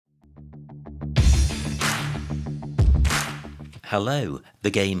Hello, the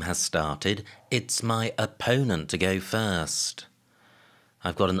game has started. It's my opponent to go first.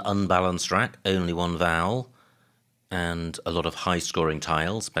 I've got an unbalanced rack, only one vowel, and a lot of high-scoring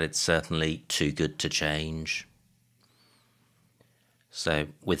tiles, but it's certainly too good to change. So,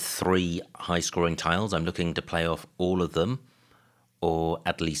 with 3 high-scoring tiles, I'm looking to play off all of them, or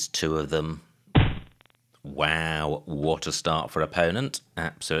at least 2 of them. Wow, what a start for opponent.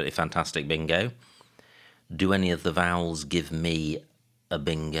 Absolutely fantastic bingo. Do any of the vowels give me a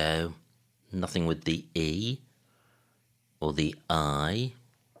bingo? Nothing with the E or the I,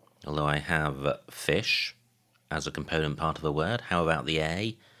 although I have fish as a component part of a word. How about the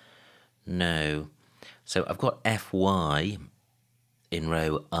A? No. So I've got FY in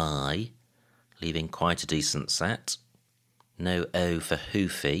row I, leaving quite a decent set. No O for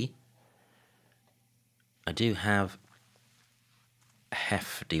hoofy. I do have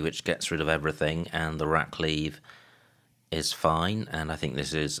hefty, which gets rid of everything, and the rack leave is fine, and I think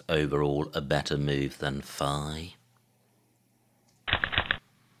this is overall a better move than Phi.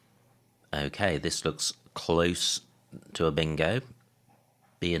 Okay, this looks close to a bingo.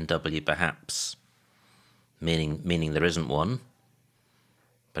 B and W perhaps, meaning there isn't one,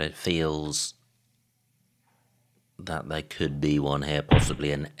 but it feels that there could be one here,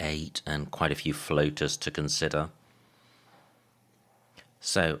 possibly an 8, and quite a few floaters to consider.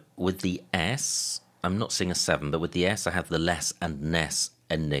 So, with the S, I'm not seeing a 7, but with the S I have the less and ness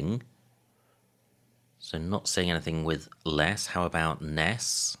ending. So not seeing anything with less. How about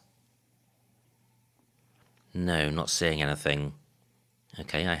ness? No, not seeing anything.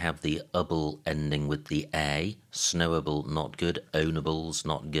 Okay, I have the ubble ending with the A. Snowable, not good. Ownables,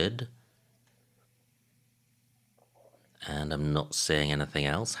 not good. And I'm not seeing anything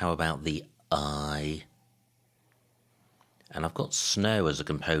else. How about the I? And I've got snow as a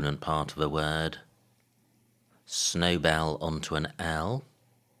component part of a word. Snowbell onto an L.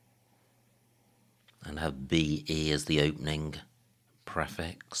 And have BE as the opening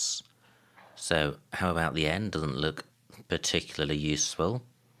prefix. So how about the N? Doesn't look particularly useful.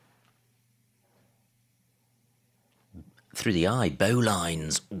 Through the I,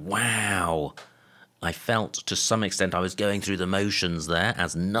 bowlines. Wow! I felt to some extent I was going through the motions there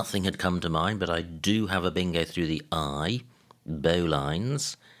as nothing had come to mind, but I do have a bingo through the I.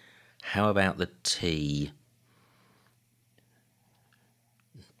 Bowlines. How about the T?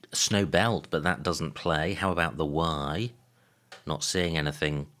 Snow belt, but that doesn't play. How about the Y? Not seeing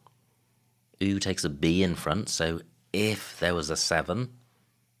anything. U takes a B in front, so if there was a 7,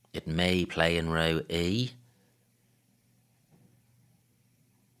 it may play in row E.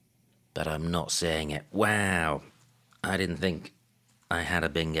 But I'm not seeing it. Wow! I didn't think I had a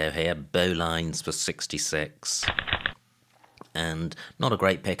bingo here. Bowlines for 66. And not a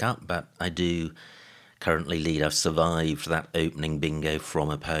great pickup, but I do currently lead. I've survived that opening bingo from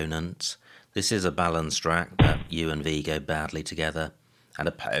opponent. This is a balanced rack, but U and V go badly together. And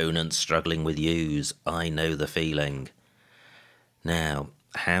opponents struggling with U's. I know the feeling. Now,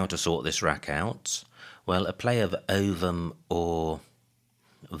 how to sort this rack out? Well, a play of ovum or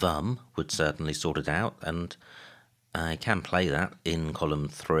vum would certainly sort it out, and I can play that in column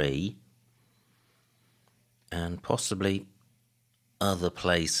 3. And possibly other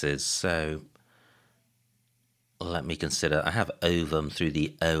places, so let me consider. I have ovum through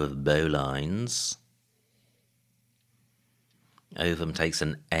the O of bowlines. Ovum takes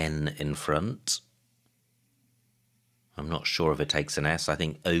an N in front. I'm not sure if it takes an S. I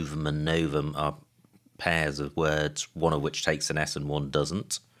think ovum and novum are pairs of words, one of which takes an S and one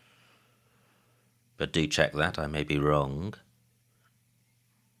doesn't. But do check that, I may be wrong.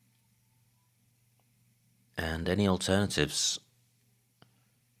 And any alternatives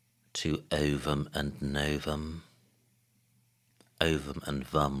to ovum and novum? Ovum and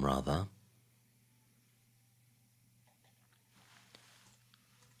vum, rather.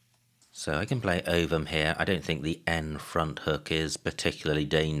 So I can play ovum here. I don't think the N front hook is particularly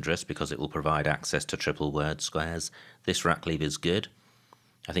dangerous because it will provide access to triple word squares. This rack leave is good.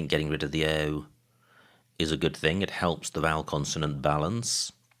 I think getting rid of the O is a good thing. It helps the vowel consonant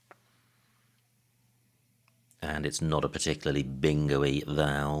balance. And it's not a particularly bingo-y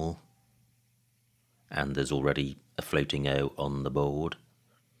vowel. And there's already a floating O on the board.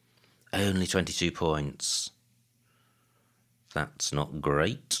 Only 22 points. That's not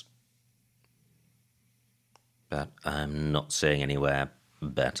great. But I'm not seeing anywhere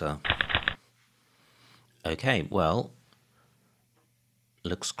better. Okay, well,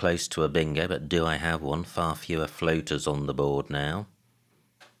 looks close to a bingo, but do I have one? Far fewer floaters on the board now.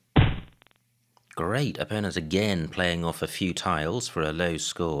 Great, opponent again playing off a few tiles for a low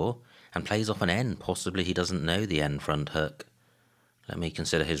score, and plays off an N. Possibly he doesn't know the N front hook. Let me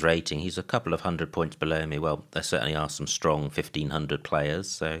consider his rating. He's a couple of 100 points below me. Well, there certainly are some strong 1,500 players,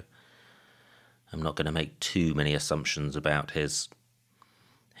 so I'm not going to make too many assumptions about his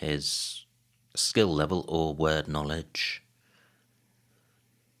skill level or word knowledge.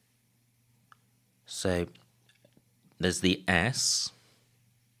 So there's the S,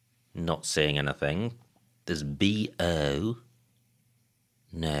 not seeing anything. There's B-O,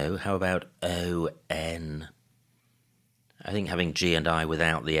 no. How about O-N? I think having G and I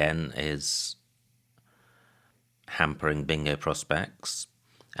without the N is hampering bingo prospects.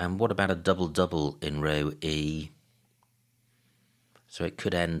 And what about a double-double in row E? So it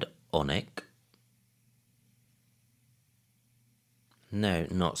could end onic. No,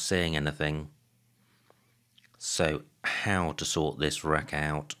 not seeing anything. So how to sort this rack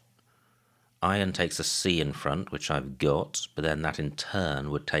out? Iron takes a C in front, which I've got, but then that in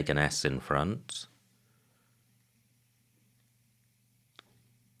turn would take an S in front.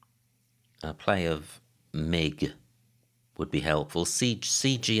 A play of MIG would be helpful. C,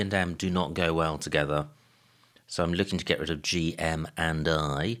 G and M do not go well together, so I'm looking to get rid of G, M and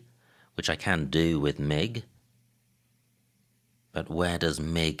I, which I can do with MIG. But where does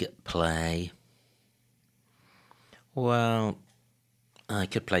MIG play? Well, I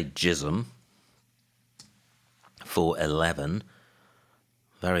could play Jism for 11.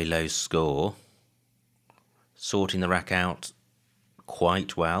 Very low score. Sorting the rack out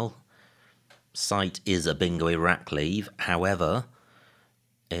quite well. Sight is a bingo-y rack leave. However,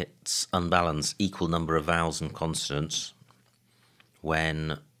 it's unbalanced, equal number of vowels and consonants,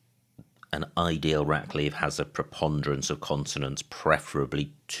 when an ideal rack leave has a preponderance of consonants,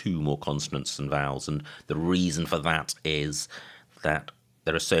 preferably 2 more consonants than vowels. And the reason for that is that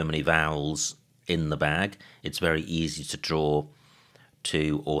there are so many vowels in the bag, it's very easy to draw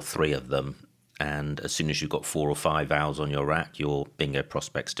 2 or 3 of them. And as soon as you've got 4 or 5 vowels on your rack, your bingo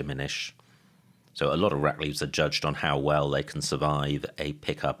prospects diminish. So a lot of rack leaves are judged on how well they can survive a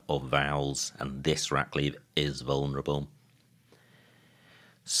pickup of vowels, and this rack leave is vulnerable.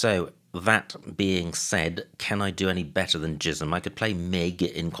 So that being said, can I do any better than Jism? I could play MIG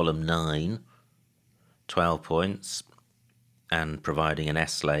in column 9, 12 points, and providing an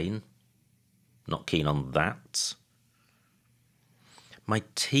S lane. Not keen on that. My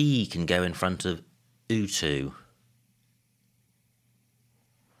T can go in front of Utu.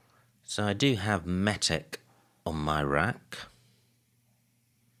 So I do have Metic on my rack.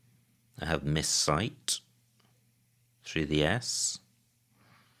 I have Miss Sight through the S.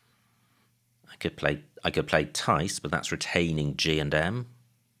 I could play Tice, but that's retaining G and M.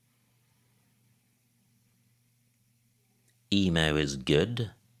 Emo is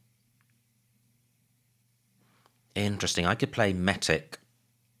good. Interesting. I could play Metic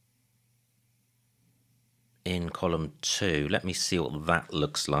in column 2. Let me see what that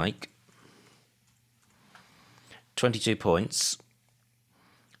looks like. 22 points.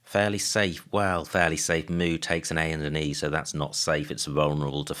 Fairly safe. Well, fairly safe. Moo takes an A and an E, so that's not safe. It's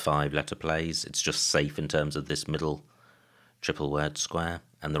vulnerable to 5-letter plays. It's just safe in terms of this middle triple word square.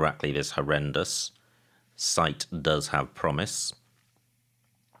 And the rack leave is horrendous. Sight does have promise.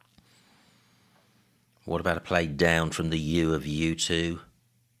 What about a play down from the U of U2?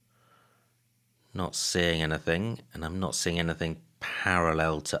 Not seeing anything, and I'm not seeing anything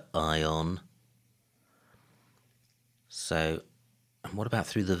parallel to Ion. So, and what about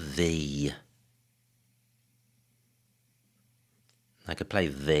through the V? I could play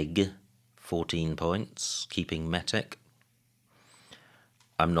Vig, 14 points, keeping Metic.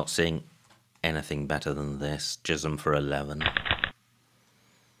 I'm not seeing anything better than this. Jism for 11.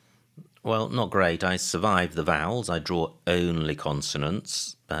 Well, not great. I survived the vowels. I draw only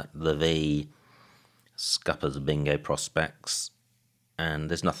consonants, but the V scuppers bingo prospects. And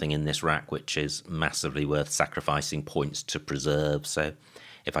there's nothing in this rack which is massively worth sacrificing points to preserve. So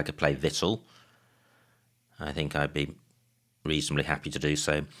if I could play Vittel, I think I'd be reasonably happy to do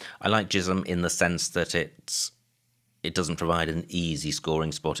so. I like Jism in the sense that it doesn't provide an easy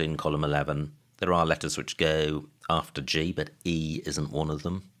scoring spot in column 11. There are letters which go after G, but E isn't one of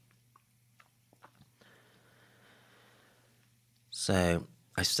them. So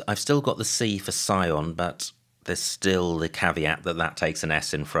I've still got the C for Scion, but there's still the caveat that that takes an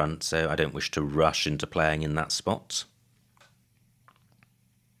S in front, so I don't wish to rush into playing in that spot.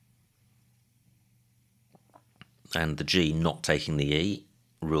 And the G not taking the E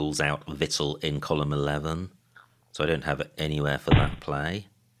rules out Vittel in column 11, so I don't have it anywhere for that play.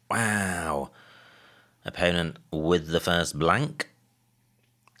 Wow! Opponent with the first blank.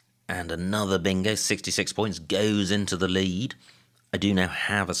 And another bingo, 66 points, goes into the lead. I do now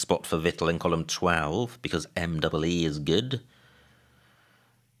have a spot for Vittel in column 12 because MEE is good.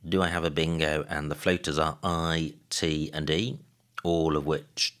 do I have a bingo? And the floaters are I, T and E, all of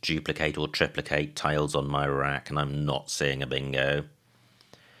which duplicate or triplicate tiles on my rack, and I'm not seeing a bingo.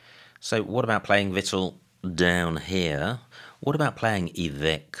 So what about playing Vittle down here? What about playing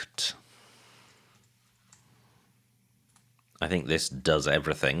Evict? I think this does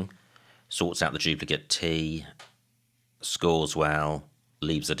everything. Sorts out the duplicate T, scores well,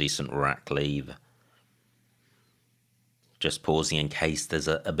 leaves a decent rack leave. Just pausing in case there's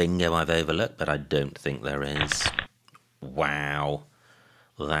a bingo I've overlooked, but I don't think there is. Wow,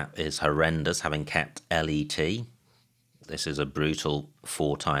 that is horrendous, having kept LET. This is a brutal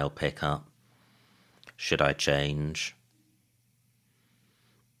 4-tile pickup. Should I change?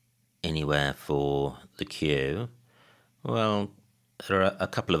 Anywhere for the Q? Well, there are a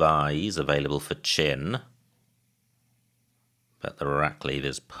couple of I's available for chin, but the rack leave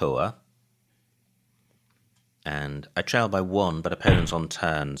is poor. And I trail by 1, but opponent's on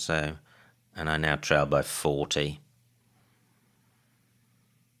turn, so... And I now trail by 40.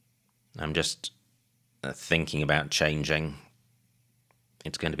 I'm just thinking about changing.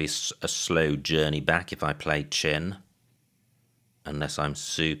 It's going to be a slow journey back if I play chin, unless I'm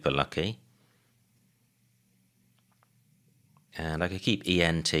super lucky. And I could keep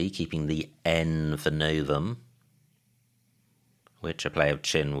ENT, keeping the N for novum, which a play of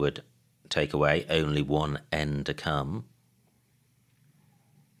chin would take away, only one N to come.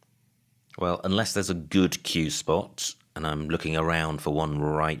 Well, unless there's a good Q spot, and I'm looking around for one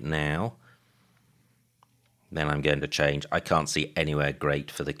right now, then I'm going to change. I can't see anywhere great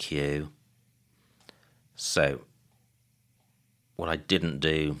for the Q. So, what I didn't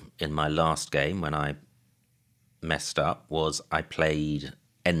do in my last game when I messed up was I played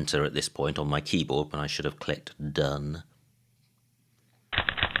enter at this point on my keyboard when I should have clicked done.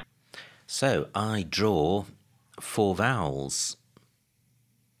 So I draw 4 vowels,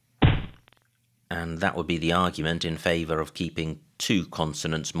 and that would be the argument in favour of keeping 2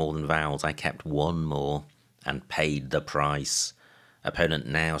 consonants more than vowels. I kept 1 more and paid the price. Opponent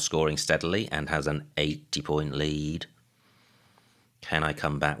now scoring steadily and has an 80-point lead. Can I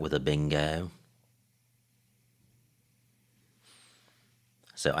come back with a bingo?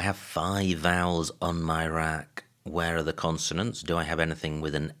 So I have 5 vowels on my rack. Where are the consonants? Do I have anything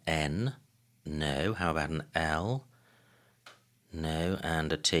with an N? No. How about an L? No.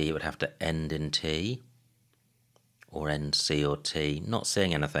 And a T, it would have to end in T. Or end C or T. Not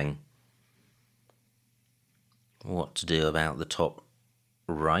seeing anything. What to do about the top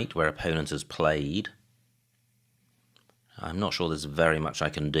right, where opponent has played? I'm not sure there's very much I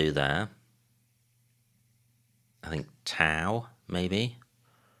can do there. I think Tau, maybe.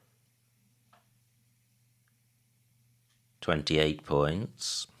 28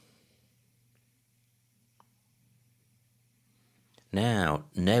 points. Now,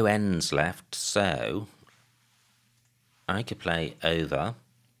 no ends left, so I could play over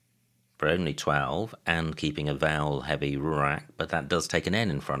for only 12 and keeping a vowel-heavy rack, but that does take an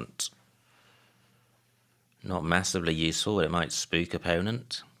N in front. Not massively useful, but it might spook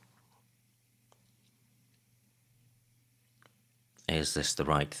opponent. Is this the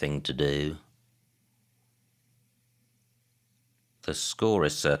right thing to do? The score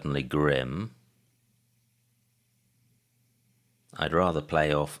is certainly grim. I'd rather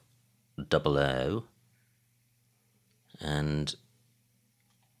play off 00 and,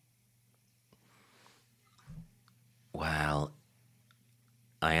 well,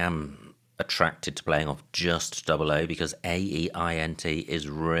 I am attracted to playing off just 00 because AEINT is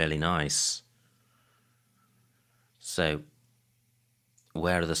really nice. So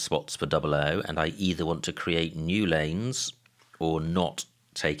where are the spots for 00? And I either want to create new lanes or not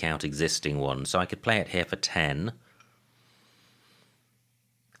take out existing ones. So I could play it here for 10,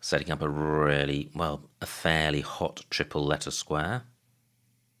 setting up a really, well, a fairly hot triple letter square.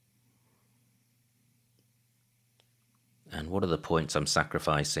 And what are the points I'm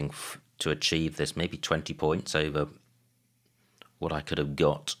sacrificing to achieve this? Maybe 20 points over what I could have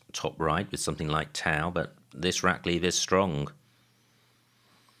got top right with something like Tau, but this rack leave is strong.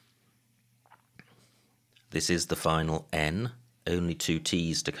 This is the final N. Only 2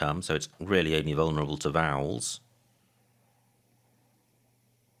 T's to come, so it's really only vulnerable to vowels.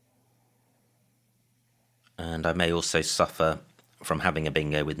 And I may also suffer from having a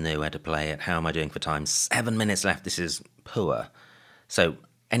bingo with nowhere to play it. How am I doing for time? 7 minutes left. This is poor. So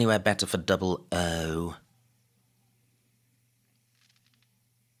anywhere better for 00?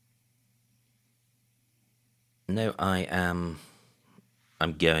 No, I'm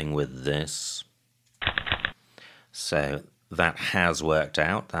going with this. So that has worked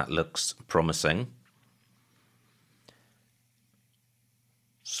out. That looks promising.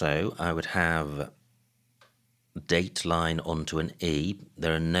 So I would have date line onto an E.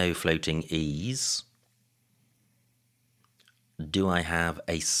 There are no floating E's. Do I have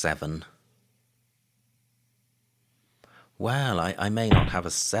a 7? Well, I may not have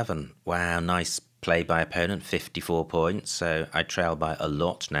a 7. Wow, nice play by opponent, 54 points. So I trail by a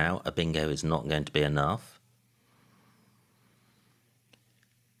lot now. A bingo is not going to be enough.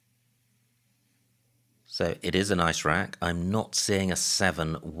 So it is a nice rack. I'm not seeing a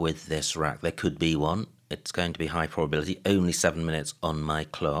 7 with this rack. There could be one. It's going to be high probability. Only 7 minutes on my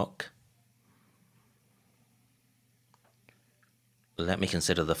clock. Let me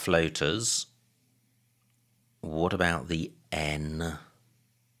consider the floaters. What about the N?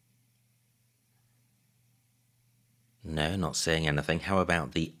 No, not seeing anything. How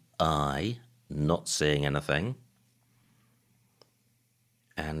about the I? Not seeing anything.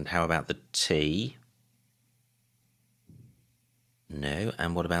 And how about the T? No.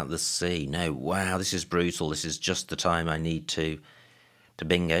 And what about the C? No. Wow, this is brutal. This is just the time I need to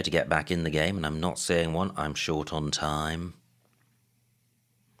bingo to get back in the game, and I'm not seeing one. I'm short on time.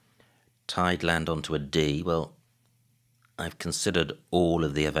 Tide land onto a D. Well, I've considered all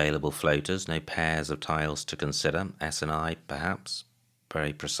of the available floaters. No pairs of tiles to consider. S and I, perhaps.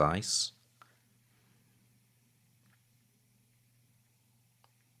 Very precise.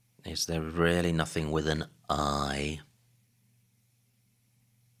 Is there really nothing with an I?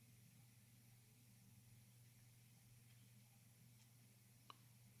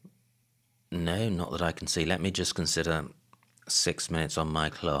 No, not that I can see. Let me just consider 6 minutes on my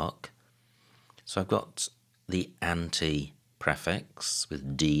clock. So I've got the anti-prefix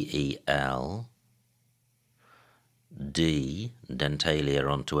with D-E-L. D, dentalia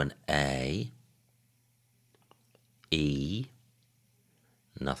onto an A. E,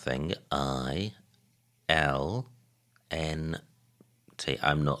 nothing. I, L, N, T.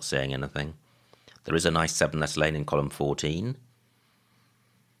 I'm not saying anything. There is a nice 7-letter lane in column 14.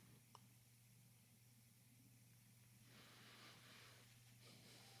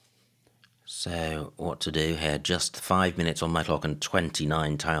 So, what to do here? Just 5 minutes on my clock and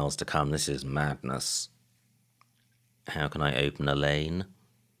 29 tiles to come. This is madness. How can I open a lane?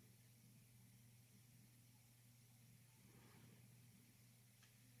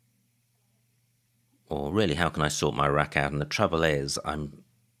 Or really, how can I sort my rack out? And the trouble is, I'm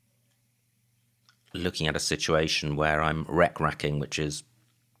looking at a situation where I'm racking, which is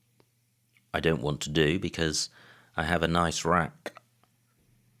I don't want to do because I have a nice rack.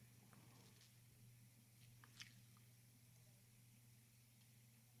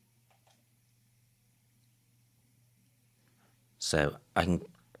 So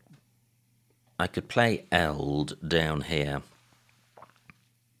I could play Eld down here.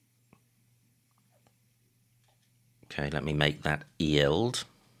 Okay, let me make that Eld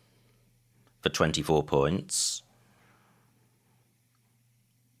for 24 points.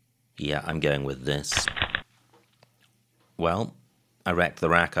 Yeah, I'm going with this. Well, I wrecked the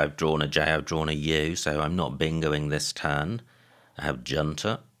rack. I've drawn a J, I've drawn a U, so I'm not bingoing this turn. I have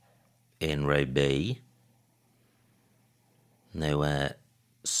Junta in row B. Nowhere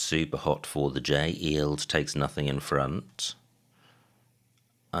super hot for the J. Eld takes nothing in front.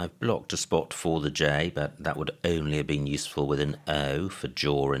 I've blocked a spot for the J, but that would only have been useful with an O for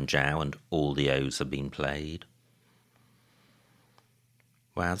jaw and jow, and all the O's have been played.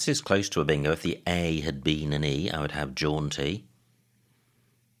 Wow, this is close to a bingo. If the A had been an E, I would have jaunty.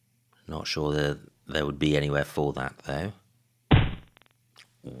 Not sure there would be anywhere for that, though.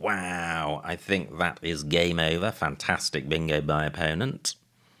 Wow, I think that is game over. Fantastic bingo by opponent.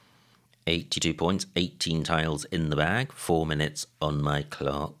 82 points, 18 tiles in the bag, 4 minutes on my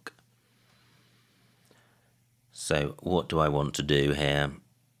clock. So what do I want to do here?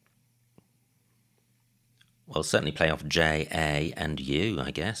 Well, certainly play off J, A and U,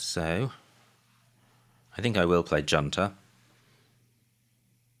 I guess, so I think I will play Junta.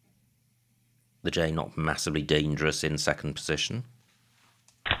 The J not massively dangerous in second position.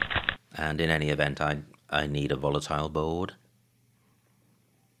 And in any event, I need a volatile board.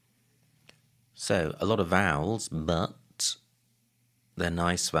 So, a lot of vowels, but they're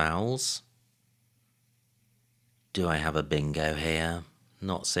nice vowels. Do I have a bingo here?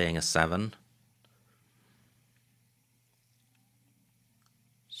 Not seeing a 7.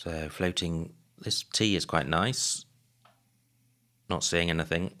 So, floating, this T is quite nice. Not seeing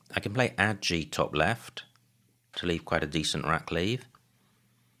anything. I can play add G top left to leave quite a decent rack leave.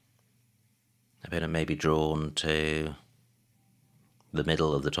 Opponent may be drawn to the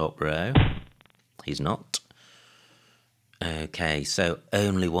middle of the top row. He's not. Okay, so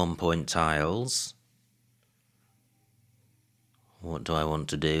only 1 point tiles. What do I want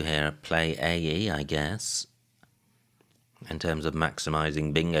to do here? Play AE, I guess, in terms of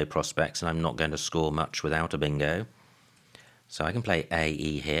maximising bingo prospects, and I'm not going to score much without a bingo. So I can play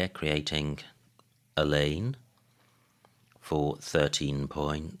AE here, creating a lane for 13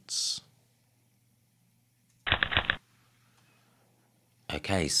 points.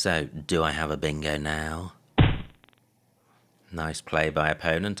 Okay, so do I have a bingo now? Nice play by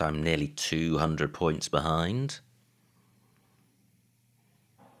opponent. I'm nearly 200 points behind.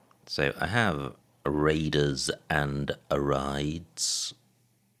 So I have raiders and rides.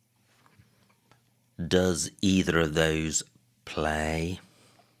 Does either of those play?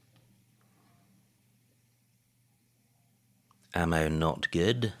 Ammo not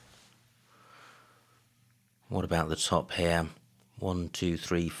good. What about the top here? 1, 2,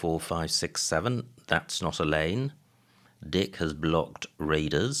 3, 4, 5, 6, 7. That's not a lane. Dick has blocked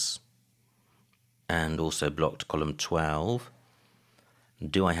raiders and also blocked column 12.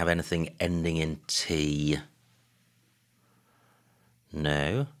 Do I have anything ending in T?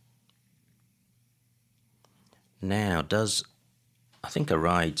 No. Now, I think a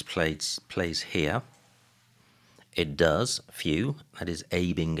ride plays here. It does. Phew. That is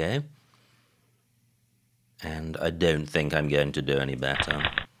a bingo. And I don't think I'm going to do any better.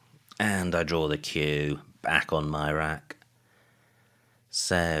 And I draw the Q back on my rack.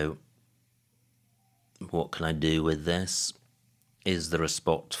 So, what can I do with this? Is there a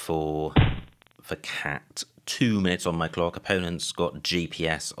spot for cat? 2 minutes on my clock. Opponent's got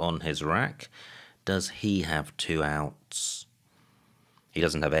GPS on his rack. Does he have 2 outs? He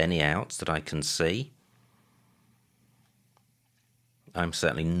doesn't have any outs that I can see. I'm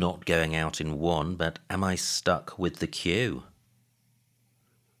certainly not going out in 1, but am I stuck with the Q?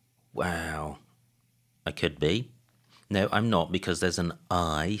 Wow. I could be. No, I'm not, because there's an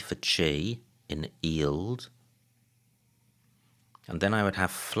I for chi in yield. And then I would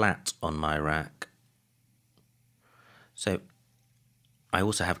have flat on my rack. So I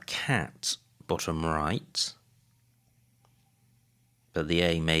also have cat bottom right. But the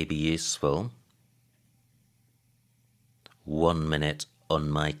A may be useful. 1 minute on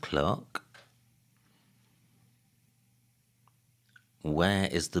my clock. Where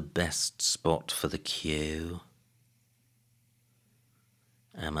is the best spot for the Q?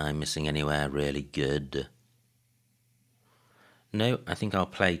 Am I missing anywhere really good? No, I think I'll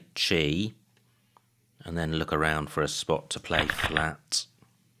play chi and then look around for a spot to play flat.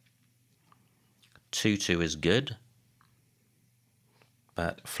 2-2 is good,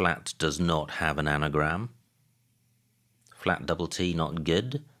 but flat does not have an anagram. Flat double T not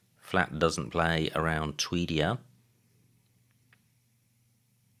good. Flat doesn't play around Tweedia.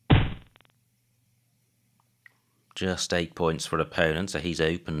 Just 8 points for opponent, so he's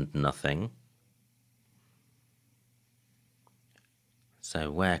opened nothing. So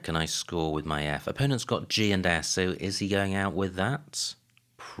where can I score with my F? Opponent's got G and S, so is he going out with that?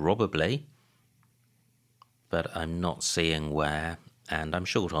 Probably. But I'm not seeing where, and I'm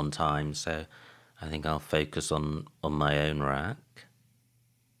short on time, so I think I'll focus on my own rack.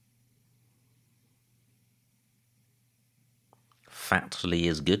 Fatly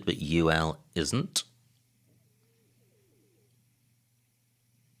is good, but UL isn't.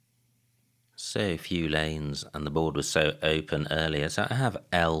 So few lanes, and the board was so open earlier. So I have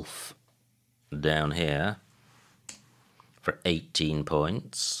elf down here for 18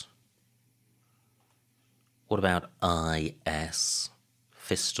 points. What about IS?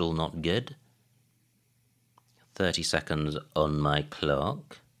 Fistal not good. 30 seconds on my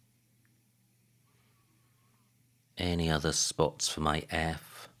clock. Any other spots for my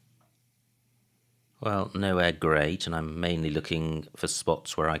F? Well, nowhere great, and I'm mainly looking for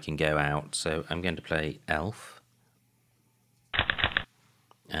spots where I can go out, so I'm going to play elf.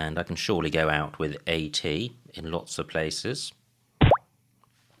 And I can surely go out with AT in lots of places.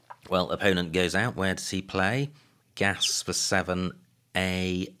 Well, opponent goes out. Where does he play? Gas for 7,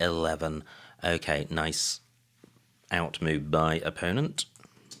 A11. Okay, nice out move by opponent.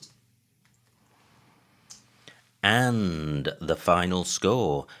 And the final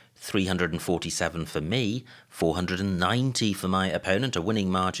score, 347 for me, 490 for my opponent, a winning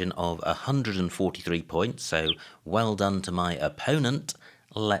margin of 143 points, so well done to my opponent.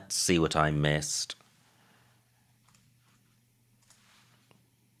 Let's see what I missed.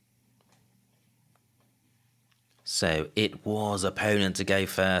 So it was opponent to go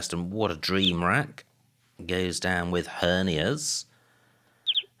first, and what a dream rack. Goes down with hernias.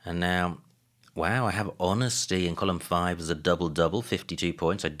 And now, wow, I have honesty in column 5 as a double-double, 52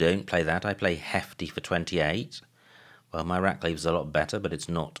 points. I don't play that. I play hefty for 28. Well, my rack leaves a lot better, but it's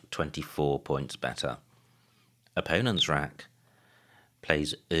not 24 points better. Opponent's rack.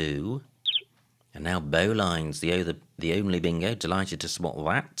 plays ooh. And now bowlines, the only bingo. Delighted to spot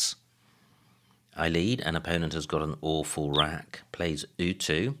that. I lead, and opponent has got an awful rack. Plays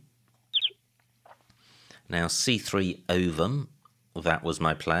oo2. Now c3 ovum. That was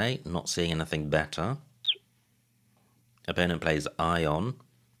my play. Not seeing anything better. Opponent plays ion.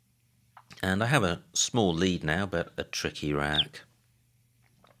 And I have a small lead now, but a tricky rack.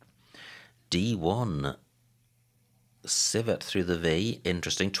 d1. Civet through the V.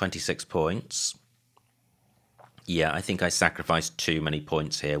 Interesting, 26 points. Yeah, I think I sacrificed too many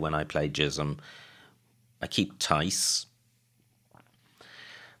points here when I play Jism. I keep Tice,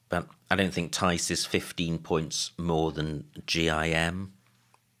 but I don't think Tice is 15 points more than GIM.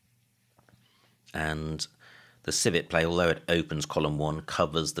 And the Civet play, although it opens column 1,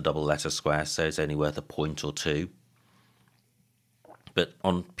 covers the double letter square, so it's only worth a point or two. But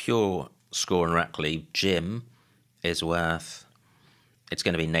on pure score and rack leave, Jim is worth, it's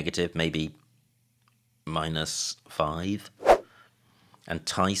going to be negative, maybe -5. And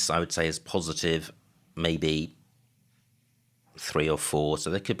Tice, I would say, is positive, maybe 3 or 4. So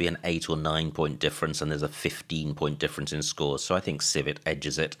there could be an 8 or 9 point difference, and there's a 15-point difference in scores. So I think Civet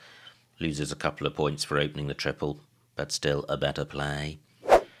edges it, loses a couple of points for opening the triple, but still a better play.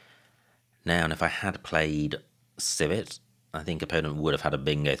 Now, and if I had played Civet, I think opponent would have had a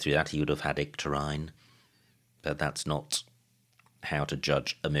bingo through that. He would have had Icterine, but that's not how to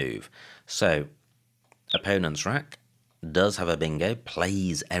judge a move. So opponent's rack does have a bingo,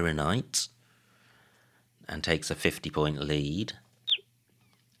 plays Erinite, and takes a 50-point lead.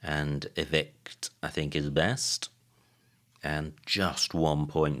 And Evict, I think, is best. And just 1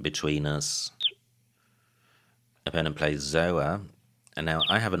 point between us. Opponent plays Zoa. And now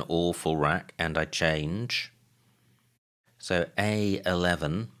I have an awful rack, and I change. So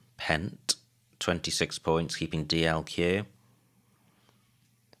A11, Pent, 26 points, keeping DLQ.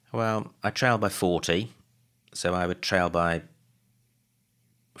 Well, I trail by 40. So I would trail by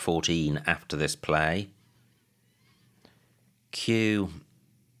 14 after this play. Q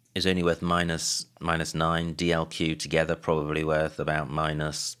is only worth minus 9. DLQ together probably worth about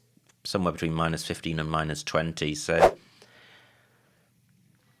somewhere between -15 and -20. So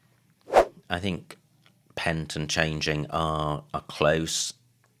I think Pent and changing are close,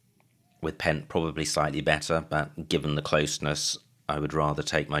 with Pent probably slightly better, but given the closeness, I would rather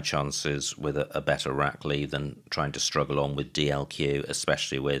take my chances with a better rack leave than trying to struggle on with DLQ,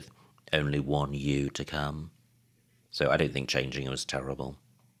 especially with only one U to come. So I don't think changing was terrible.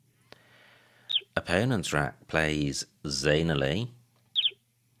 Opponent's rack plays Zanely.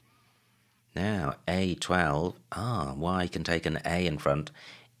 Now, A12. Y can take an A in front.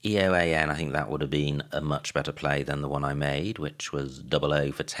 EOAN, I think that would have been a much better play than the one I made, which was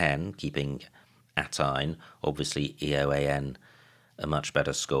 00 for 10, keeping Atine. Obviously, EOAN, a much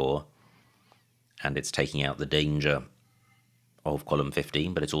better score. And it's taking out the danger of column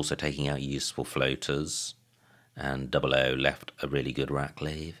 15, but it's also taking out useful floaters. And 00 left a really good rack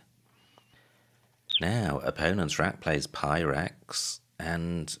leave. Now, opponent's rack plays Pyrex,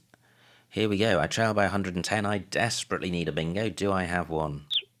 and here we go. I trail by 110. I desperately need a bingo. Do I have one?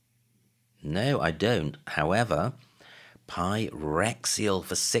 No, I don't. However, Pyrexial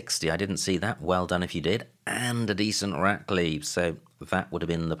for 60. I didn't see that. Well done if you did. And a decent rack leave, so that would have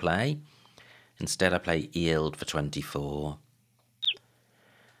been the play. Instead, I play Yield for 24.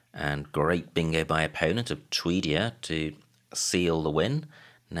 And great bingo by opponent of Tweedia to seal the win.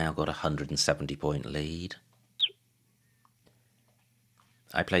 Now got a 170-point lead.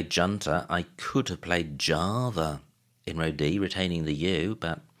 I played Junta. I could have played Java in row D, retaining the U,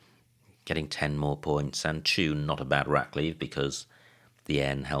 but getting 10 more points. And Tune, not a bad rack leave because the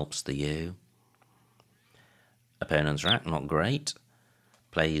N helps the U. Opponent's rack, not great.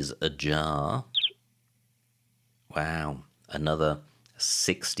 Plays a Jar. Wow, another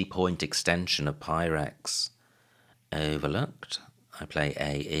 60-point extension of Pyrex. Overlooked. I play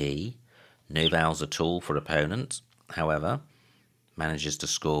AE. No vowels at all for opponent. However, manages to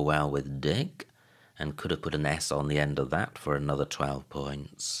score well with Dig, and could have put an S on the end of that for another 12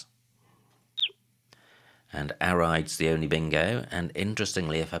 points. And Aride's the only bingo, and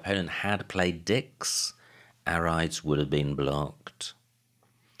interestingly, if opponent had played Dix, Aride's would have been blocked.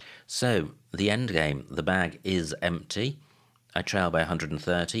 So, the end game, the bag is empty. I trail by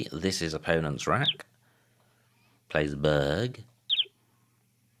 130. This is opponent's rack. Plays Berg.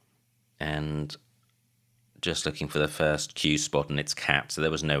 And just looking for the first Q spot, and it's Cat, so there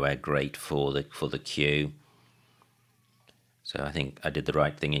was nowhere great for the Q. So I think I did the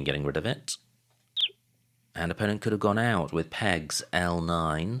right thing in getting rid of it. And opponent could have gone out with Pegs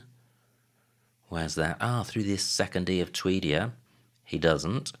L9. Where's that? Through this second E of Tweedia. He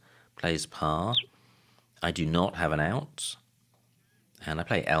doesn't. Plays par. I do not have an out. And I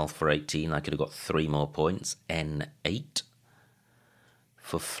play L for 18. I could have got 3 more points. N8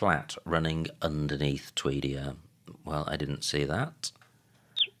 for flat, running underneath Tweedier. Well, I didn't see that.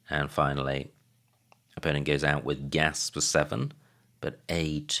 And finally, opponent goes out with gas for 7, but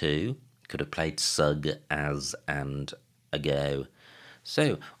A2. Could have played sug, as, and a go.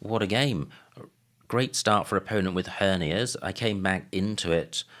 So, what a game. Great start for opponent with hernias. I came back into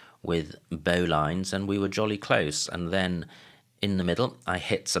it with bowlines, and we were jolly close. And then in the middle, I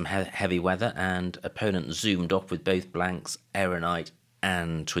hit some heavy weather, and opponent zoomed off with both blanks, Erronite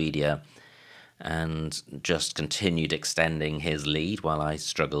and Tweedier, and just continued extending his lead while I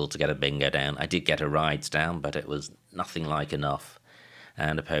struggled to get a bingo down. I did get a rides down, but it was nothing like enough,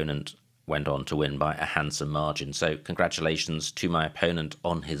 and opponent went on to win by a handsome margin. So congratulations to my opponent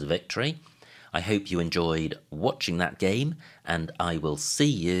on his victory. I hope you enjoyed watching that game, and I will see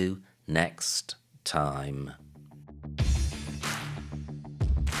you next time.